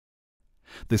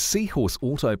The Seahorse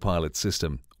Autopilot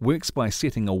system works by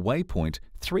setting a waypoint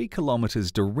 3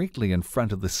 kilometers directly in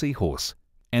front of the Seahorse,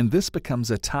 and this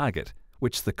becomes a target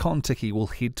which the Kontiki will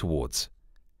head towards.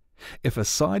 If a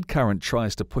side current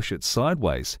tries to push it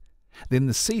sideways, then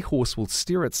the Seahorse will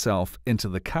steer itself into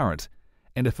the current,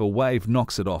 and if a wave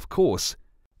knocks it off course,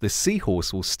 the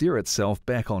Seahorse will steer itself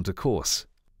back onto course.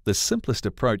 The simplest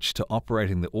approach to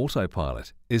operating the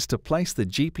autopilot is to place the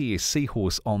GPS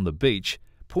Seahorse on the beach,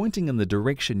 pointing in the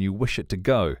direction you wish it to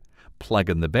go, plug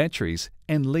in the batteries,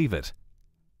 and leave it.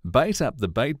 Bait up the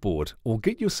bait board or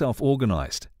get yourself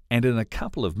organized, and in a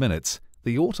couple of minutes,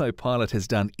 the autopilot has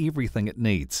done everything it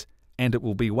needs, and it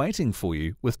will be waiting for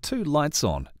you with 2 lights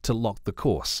on to lock the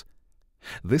course.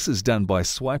 This is done by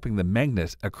swiping the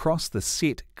magnet across the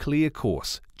set clear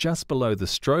course just below the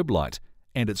strobe light,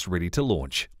 and it's ready to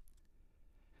launch.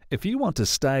 If you want to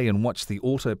stay and watch the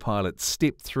autopilot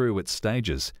step through its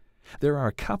stages, there are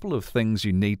a couple of things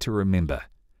you need to remember.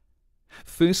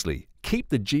 Firstly, keep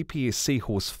the GPS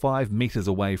Seahorse 5 meters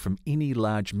away from any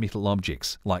large metal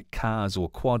objects like cars or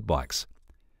quad bikes.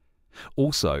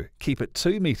 Also, keep it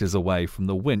 2 meters away from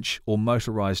the winch or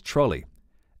motorized trolley,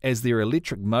 as their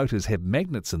electric motors have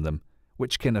magnets in them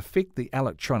which can affect the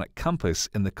electronic compass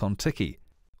in the Kontiki.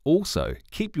 Also,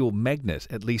 keep your magnet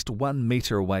at least 1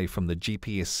 meter away from the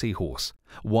GPS Seahorse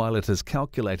while it is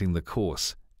calculating the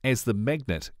course, as the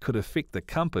magnet could affect the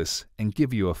compass and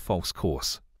give you a false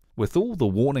course. With all the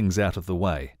warnings out of the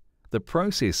way, the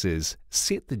process is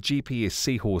set the GPS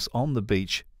Seahorse on the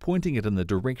beach, pointing it in the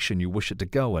direction you wish it to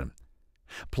go in.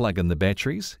 Plug in the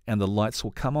batteries and the lights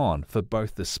will come on for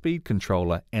both the speed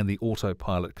controller and the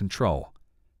autopilot control.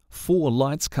 4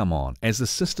 lights come on as the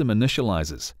system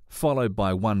initializes, followed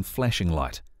by 1 flashing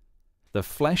light. The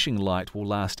flashing light will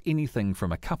last anything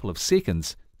from a couple of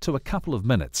seconds to a couple of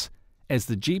minutes, as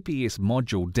the GPS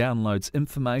module downloads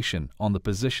information on the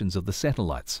positions of the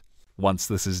satellites. Once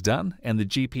this is done and the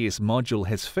GPS module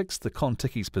has fixed the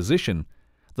Kontiki's position,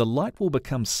 the light will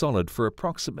become solid for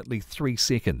approximately 3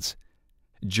 seconds.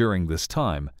 During this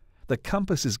time, the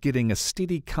compass is getting a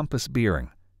steady compass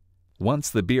bearing. Once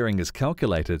the bearing is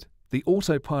calculated, the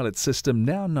autopilot system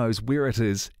now knows where it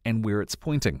is and where it's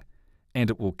pointing, and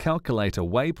it will calculate a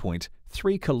waypoint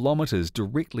 3 kilometers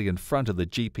directly in front of the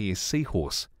GPS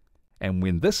Seahorse. And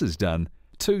when this is done,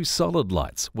 2 solid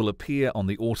lights will appear on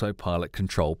the autopilot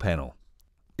control panel.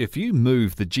 If you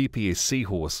move the GPS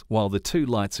Seahorse while the 2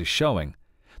 lights are showing,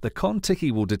 the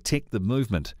Kontiki will detect the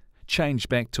movement, change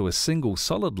back to a single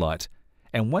solid light,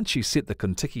 and once you set the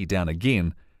Kontiki down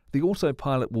again, the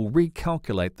autopilot will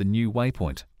recalculate the new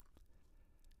waypoint.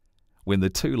 When the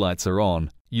 2 lights are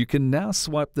on, you can now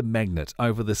swipe the magnet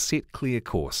over the set clear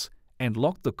course and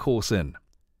lock the course in.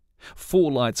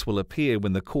 4 lights will appear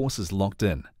when the course is locked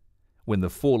in. When the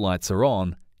 4 lights are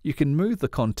on, you can move the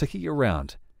Kontiki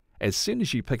around. As soon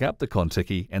as you pick up the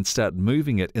Kontiki and start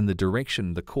moving it in the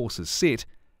direction the course is set,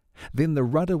 then the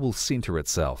rudder will center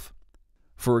itself.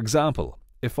 For example,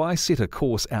 if I set a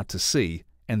course out to sea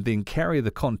and then carry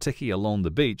the Kontiki along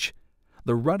the beach,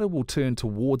 the rudder will turn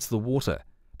towards the water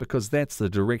because that's the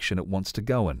direction it wants to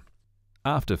go in.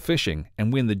 After fishing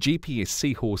and when the GPS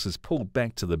Seahorse is pulled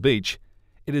back to the beach,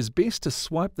 it is best to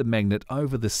swipe the magnet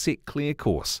over the set clear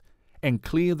course and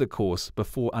clear the course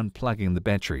before unplugging the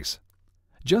batteries.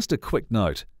 Just a quick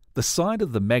note, the side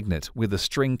of the magnet where the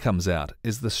string comes out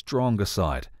is the stronger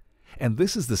side, and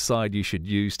this is the side you should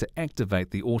use to activate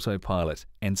the autopilot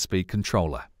and speed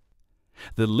controller.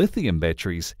 The lithium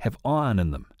batteries have iron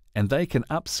in them and they can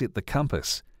upset the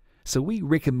compass, so we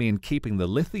recommend keeping the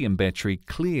lithium battery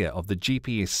clear of the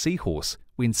GPS Seahorse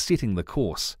when setting the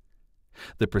course.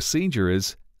 The procedure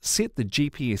is, set the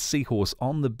GPS Seahorse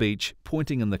on the beach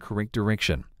pointing in the correct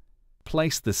direction.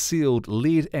 Place the sealed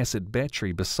lead-acid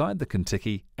battery beside the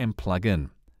Kontiki and plug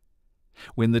in.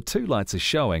 When the 2 lights are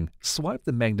showing, swipe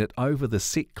the magnet over the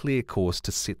set clear course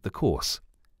to set the course.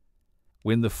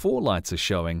 When the 4 lights are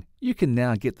showing, you can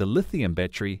now get the lithium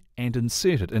battery and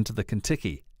insert it into the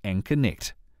Kontiki and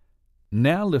connect.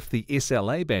 Now lift the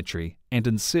SLA battery and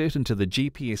insert into the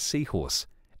GPS Seahorse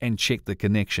and check the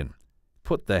connection.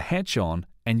 Put the hatch on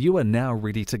and you are now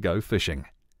ready to go fishing.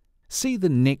 See the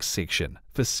next section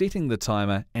for setting the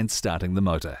timer and starting the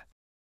motor.